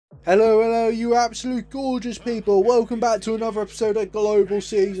Hello, hello, you absolute gorgeous people. Welcome back to another episode of Global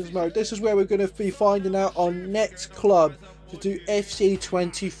Seasons Mode. This is where we're going to be finding out our next club to do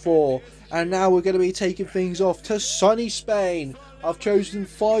FC24. And now we're going to be taking things off to sunny Spain. I've chosen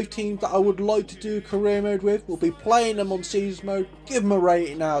 5 teams that I would like to do career mode with. We'll be playing them on Seasons Mode, give them a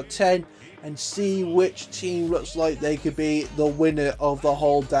rating out of 10, and see which team looks like they could be the winner of the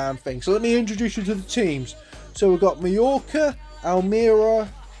whole damn thing. So let me introduce you to the teams. So we've got Mallorca, Almeria,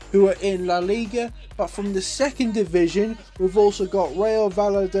 who are in La Liga, but from the second division we've also got Real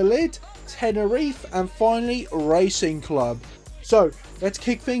Valladolid, Tenerife, and finally Racing Club. So let's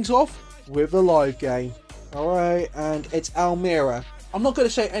kick things off with the live game. Alright, and it's Almeria. I'm not going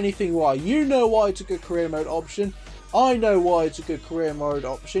to say anything why. You know why it's a good career mode option. I know why it's a good career mode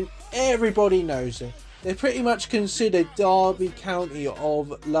option. Everybody knows it. They're pretty much considered Derby County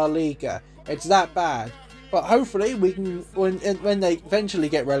of La Liga. It's that bad. But hopefully we can, when they eventually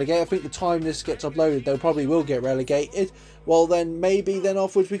get relegated, I think the time this gets uploaded, they probably will get relegated. Well then, maybe then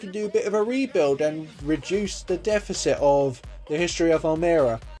afterwards we can do a bit of a rebuild and reduce the deficit of the history of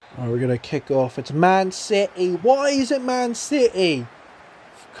Almeria. Alright, we're going to kick off. It's Man City. Why is it Man City?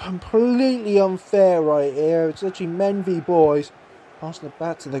 Completely unfair right here. It's literally men v boys. Passing it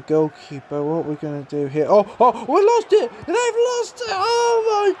back to the goalkeeper. What are we going to do here? Oh, we lost it! They've lost it!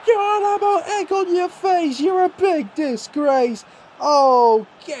 Oh my god, I'm on egg on your face! You're a big disgrace! Oh,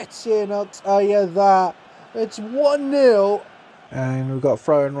 get in, I'll tell you that. It's 1-0. And we've got a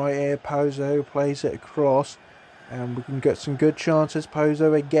throw-in right here. Pozo plays it across. And we can get some good chances.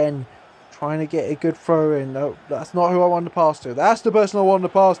 Pozo again, trying to get a good throw-in. No, that's not who I wanted to pass to. That's the person I wanted to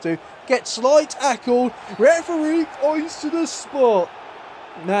pass to. Get slight tackled. Referee points to the spot.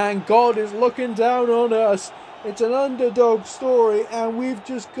 Man, God is looking down on us. It's an underdog story, and we've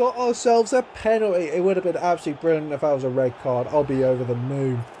just got ourselves a penalty. It would have been absolutely brilliant if that was a red card. I'll be over the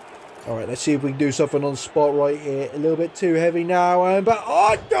moon. Alright, let's see if we can do something on the spot right here. A little bit too heavy now, but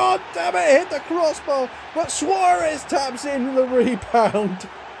oh god damn it, hit the crossbar. But Suarez taps in the rebound.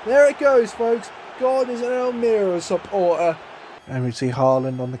 There it goes, folks. God is an Almeria supporter. And we see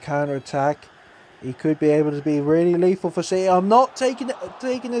Haaland on the counter-attack. He could be able to be really lethal for City. I'm not taking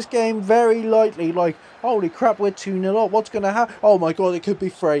this game very lightly. Like, holy crap, we're 2-0 up. What's going to happen? Oh my god, it could be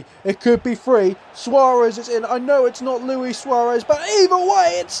free. It could be free. Suarez is in. I know it's not Luis Suarez, but either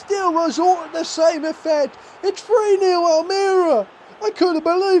way, it still resulted in the same effect. It's 3-0 Almeria. I couldn't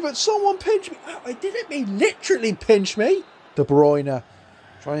believe it. Someone pinched me. I didn't mean literally pinch me. De Bruyne.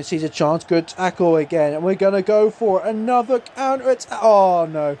 Trying to seize a chance. Good tackle again. And we're going to go for another counter attack. Oh,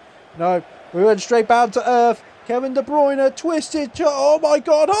 no. No. We went straight back to earth. Kevin De Bruyne twisted. Oh, my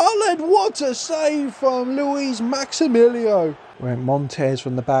God. Haaland. What a save from Luis Maximilio. Went Montez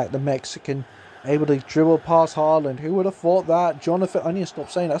from the back. The Mexican. Able to dribble past Haaland. Who would have thought that? Jonathan. I need to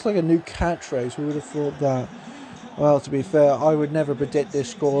stop saying that. That's like a new catchphrase. Who would have thought that? Well, to be fair, I would never predict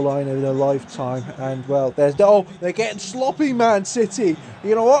this scoreline in a lifetime. And, well, there's... Oh, they're getting sloppy, Man City.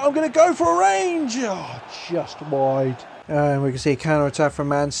 You know what? I'm going to go for a range. Oh, just wide. And we can see a counter-attack from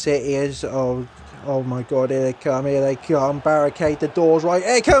Man City. Oh my God, here they come. Here they come. Barricade the doors right.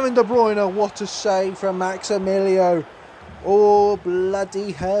 Here coming De Bruyne. What a save from Maximilio. Oh,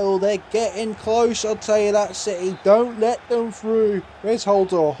 bloody hell. They're getting close. I'll tell you that, City. Don't let them through. Where's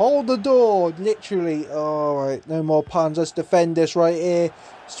Holder? Hold the door. Literally. Alright, no more puns. Let's defend this right here.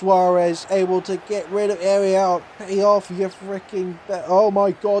 Suarez able to get rid of area. Pay off your freaking... Oh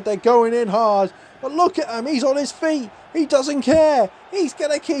my God, they're going in hard. But look at him. He's on his feet. He doesn't care. He's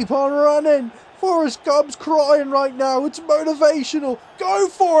going to keep on running. Forrest Gump's crying right now. It's motivational. Go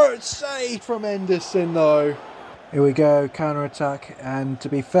for it. Saved from Henderson, though. Here we go, counter-attack, and to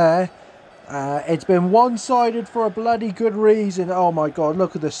be fair, it's been one-sided for a bloody good reason. Oh my God,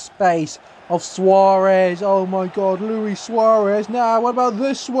 look at the space of Suarez. Oh my God, Luis Suarez. Now, what about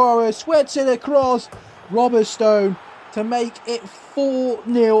this Suarez? Sweats it across. Robertson to make it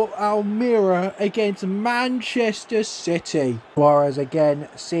 4-0 Almeria against Manchester City. Suarez again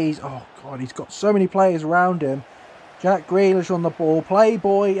sees, oh God, he's got so many players around him. Jack Grealish on the ball,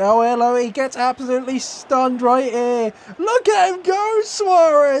 playboy, oh hello, he gets absolutely stunned right here. Look at him go,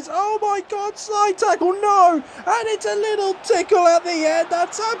 Suarez, oh my God, slide tackle, no, and it's a little tickle at the end.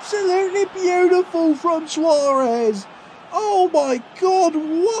 That's absolutely beautiful from Suarez. Oh my God,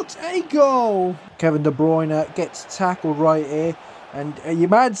 what a goal. Kevin De Bruyne gets tackled right here. And your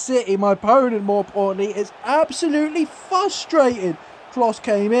Man City, my opponent more importantly, is absolutely frustrated. Cross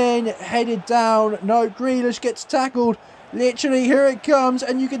came in, headed down. No, Grealish gets tackled. Literally, here it comes,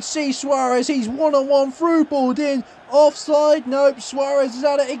 and you can see Suarez. He's one-on-one through balled in. Offside, nope. Suarez is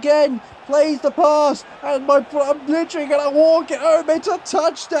at it again. Plays the pass, and I'm literally going to walk it home. It's a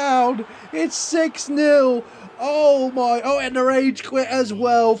touchdown. It's 6-0. Oh my, oh, and the rage quit as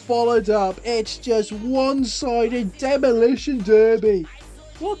well, followed up. It's just one-sided demolition derby.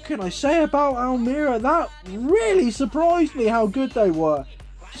 What can I say about Almira? That really surprised me how good they were.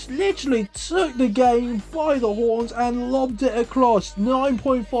 Just literally took the game by the horns and lobbed it across.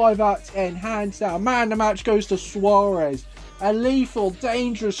 9.5 out of 10, hands down. Man, the match goes to Suarez. A lethal,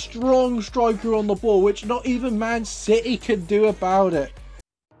 dangerous, strong striker on the ball, which not even Man City could do about it.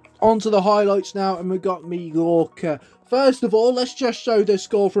 On to the highlights now, and we've got Mallorca. First of all, let's just show this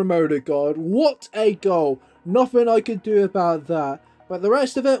goal from Odegaard. What a goal. Nothing I could do about that. But the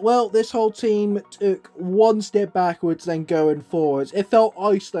rest of it, well, this whole team took one step backwards then going forwards. It felt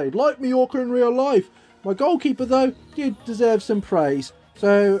isolated, like Mallorca in real life. My goalkeeper, though, did deserve some praise.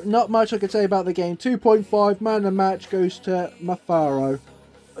 So, not much I could say about the game. 2.5, man of the match goes to Mafaro.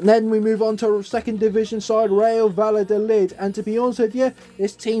 And then we move on to second division side, Real Valladolid. And to be honest with you,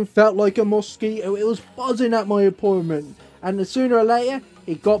 this team felt like a mosquito. It was buzzing at my opponent. And sooner or later,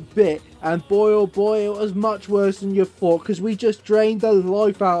 it got bit. And boy oh boy, it was much worse than you thought, because we just drained the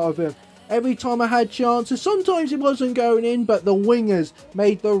life out of him. Every time I had chances, sometimes it wasn't going in, but the wingers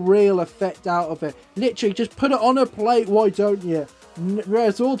made the real effect out of it. Literally, just put it on a plate, why don't you?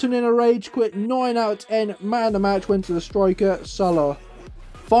 Resulting in a rage quit, 9 out of 10, man of the match went to the striker, Salah.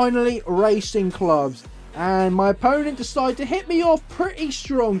 Finally, Racing Clubs. And my opponent decided to hit me off pretty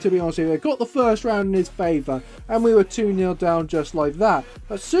strong, to be honest with you. Got the first round in his favour, and we were 2-0 down just like that.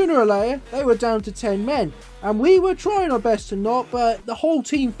 But sooner or later, they were down to 10 men. And we were trying our best to not, but the whole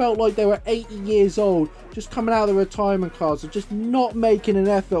team felt like they were 80 years old, just coming out of the retirement cards, and just not making an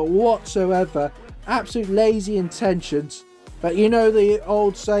effort whatsoever. Absolute lazy intentions. But you know the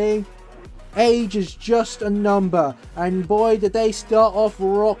old saying, age is just a number. And boy, did they start off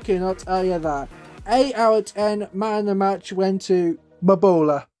rocking, I'll tell you that. 8 out of 10, man of the match went to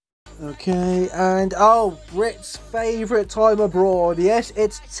Mabola. Okay, and oh, Brit's favourite time abroad. Yes,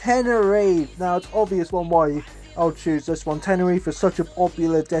 it's Tenerife. Now, it's obvious one why I'll choose this one. Tenerife is such a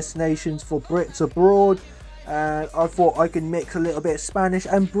popular destination for Brits abroad. And I thought I could mix a little bit of Spanish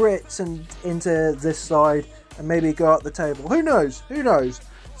and Brits into this side and maybe go up the table. Who knows? Who knows?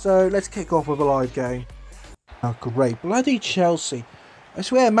 So, let's kick off with a live game. Oh, great. Bloody Chelsea. I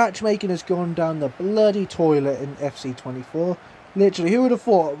swear matchmaking has gone down the bloody toilet in FC24. Literally, who would have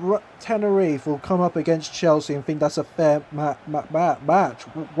thought Tenerife will come up against Chelsea and think that's a fair match?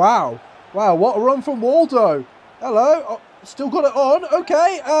 Wow. Wow, what a run from Waldo. Hello. Oh, still got it on.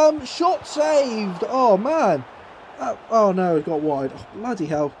 Okay, shot saved. Oh, man. Oh, no, it got wide. Oh, bloody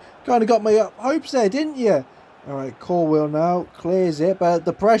hell. Kind of got my hopes there, didn't you? All right, Corwell now clears it, but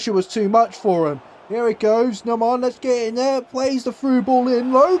the pressure was too much for him. Here it goes. Come on, let's get in there. Plays the through ball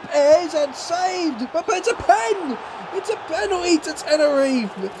in. Lopez and saved. But it's a pen. It's a penalty to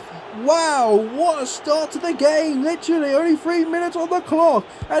Tenerife. Wow, what a start to the game. Literally only 3 minutes on the clock.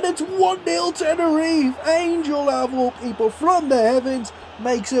 And it's 1-0 Tenerife. Angel Level people from the heavens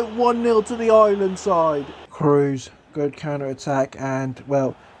makes it 1-0 to the island side. Cruz, good counter-attack. And,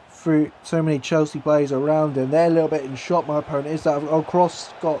 well, through so many Chelsea players around him, they're a little bit in shock. My opponent is that. Oh,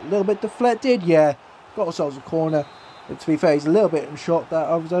 cross got a little bit deflected. Yeah, got ourselves a corner. But to be fair, he's a little bit in shock that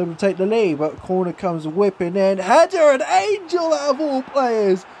I was able to take the lead. But corner comes whipping in. Header and Angel out of all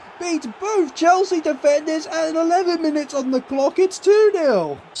players beats both Chelsea defenders and 11 minutes on the clock. It's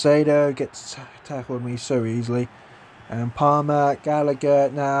 2-0. Sado gets tackled me so easily. And Palmer, Gallagher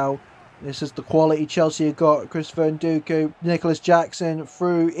now. This is the quality Chelsea have got. Christopher Nduku, Nicholas Jackson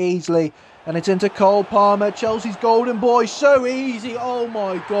through easily. And it's into Cole Palmer. Chelsea's golden boy. So easy. Oh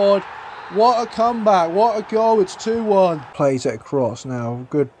my God. What a comeback. What a goal. It's 2-1. Plays it across now.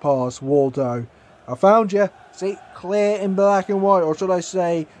 Good pass. Waldo. I found you. See, clear in black and white. Or should I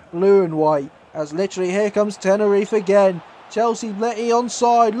say blue and white. As literally here comes Tenerife again. Chelsea Letty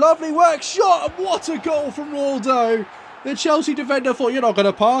onside. Lovely work. Shot. And what a goal from Waldo. The Chelsea defender thought, you're not going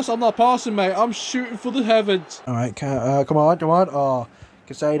to pass. I'm not passing, mate. I'm shooting for the heavens. All right, come on. Oh,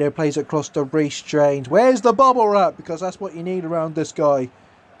 Casado plays it across to Reece James. Where's the bubble wrap? Because that's what you need around this guy.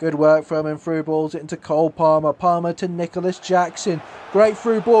 Good work from him. Through balls it into Cole Palmer. Palmer to Nicholas Jackson. Great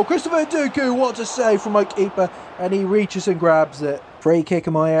through ball. Christopher Nduku, what to say from my keeper. And he reaches and grabs it. Free kick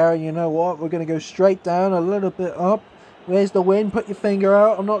in my area. You know what? We're going to go straight down, a little bit up. Where's the win? Put your finger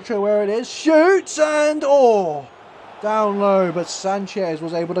out. I'm not sure where it is. Shoots and oh! Down low, but Sanchez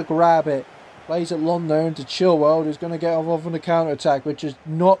was able to grab it. Plays it long there into Chilwell, who's going to get off on the counter-attack, which is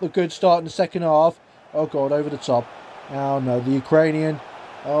not the good start in the second half. Oh God, over the top. Oh no, the Ukrainian.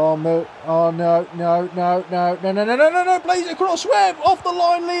 Oh no, no, plays it across, Webb, off the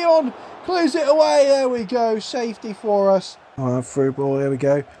line, Leon, clears it away, there we go, safety for us. Through ball, there we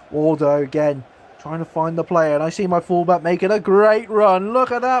go, Waldo again, trying to find the player, and I see my fullback making a great run,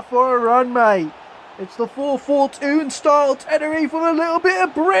 look at that for a run, mate. It's the 4-4-2 in style, Tenerife with a little bit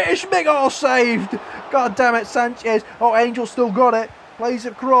of British saved. God damn it, Sanchez, oh, Angel still got it, plays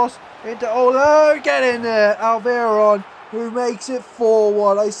it across, into, oh, get in there, Alveron, who makes it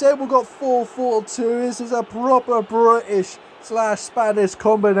 4-1. I said we've got 4-4-2. This is a proper British / Spanish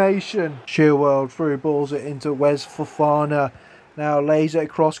combination. Chilwell through balls it into Wes Fofana. Now lays it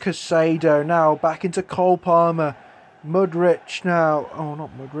across Casado. Now back into Cole Palmer. Mudrich now. Oh, not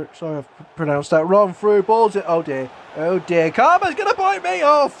Mudrich. Sorry, I've pronounced that wrong. Through balls it. Oh dear. Oh dear. Karma's going to bite me.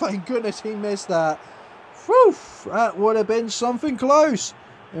 Oh, thank goodness he missed that. Whew. That would have been something close.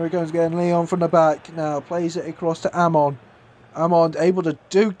 Here he goes again, Leon from the back. Now plays it across to Amon. Amon able to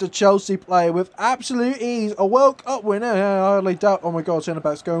duke the Chelsea player with absolute ease. A World Cup winner. I hardly doubt. Oh my God,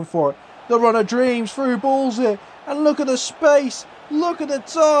 centre-back's going for it. The runner dreams, through balls it. And look at the space. Look at the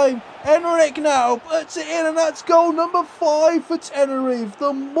time. Enric now puts it in, and that's goal number 5 for Tenerife.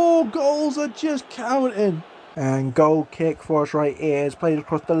 The more goals are just counting. And goal kick for us right here. It's played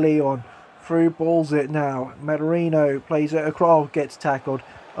across to Leon. Through balls it now. Merino plays it across. Gets tackled.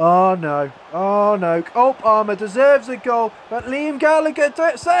 Oh no, oh no, Cole Palmer deserves a goal, but Liam Gallagher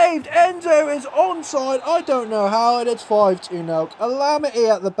saved. Enzo is onside, I don't know how, and it's 5-2 now. Calamity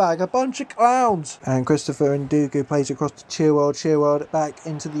at the back, a bunch of clowns. And Christopher Ndugu plays across to Chilwell back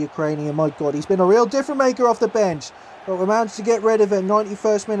into the Ukrainian. My God, he's been a real difference maker off the bench, but we managed to get rid of it,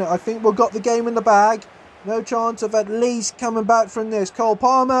 91st minute. I think we've got the game in the bag. No chance of at least coming back from this. Cole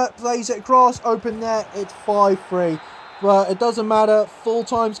Palmer plays it across, open net, it's 5-3. But it doesn't matter, full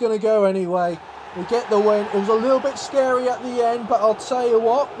time's going to go anyway. We get the win. It was a little bit scary at the end, but I'll tell you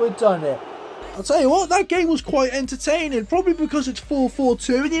what, we've done it. I'll tell you what, that game was quite entertaining, probably because it's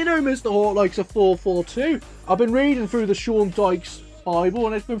 4-4-2, and you know Mr. Hawk likes a 4-4-2. I've been reading through the Sean Dykes Bible,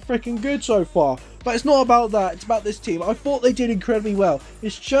 and it's been freaking good so far. But it's not about that, it's about this team. I thought they did incredibly well.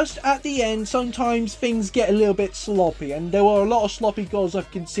 It's just at the end, sometimes things get a little bit sloppy, and there were a lot of sloppy goals I've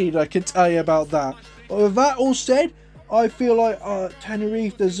conceded, I can tell you about that. But with that all said, I feel like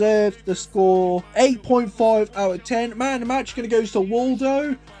Tenerife deserved the score. 8.5 out of 10. Man, the match going to go to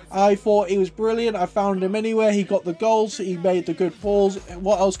Waldo. I thought he was brilliant. I found him anywhere. He got the goals. He made the good balls.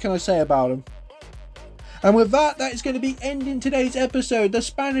 What else can I say about him? And with that, that is going to be ending today's episode. The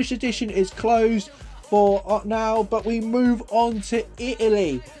Spanish edition is closed for now, but we move on to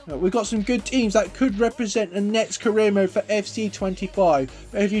Italy. We've got some good teams that could represent the next career mode for FC25.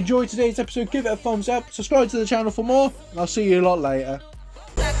 But if you enjoyed today's episode, give it a thumbs up, subscribe to the channel for more, and I'll see you a lot later.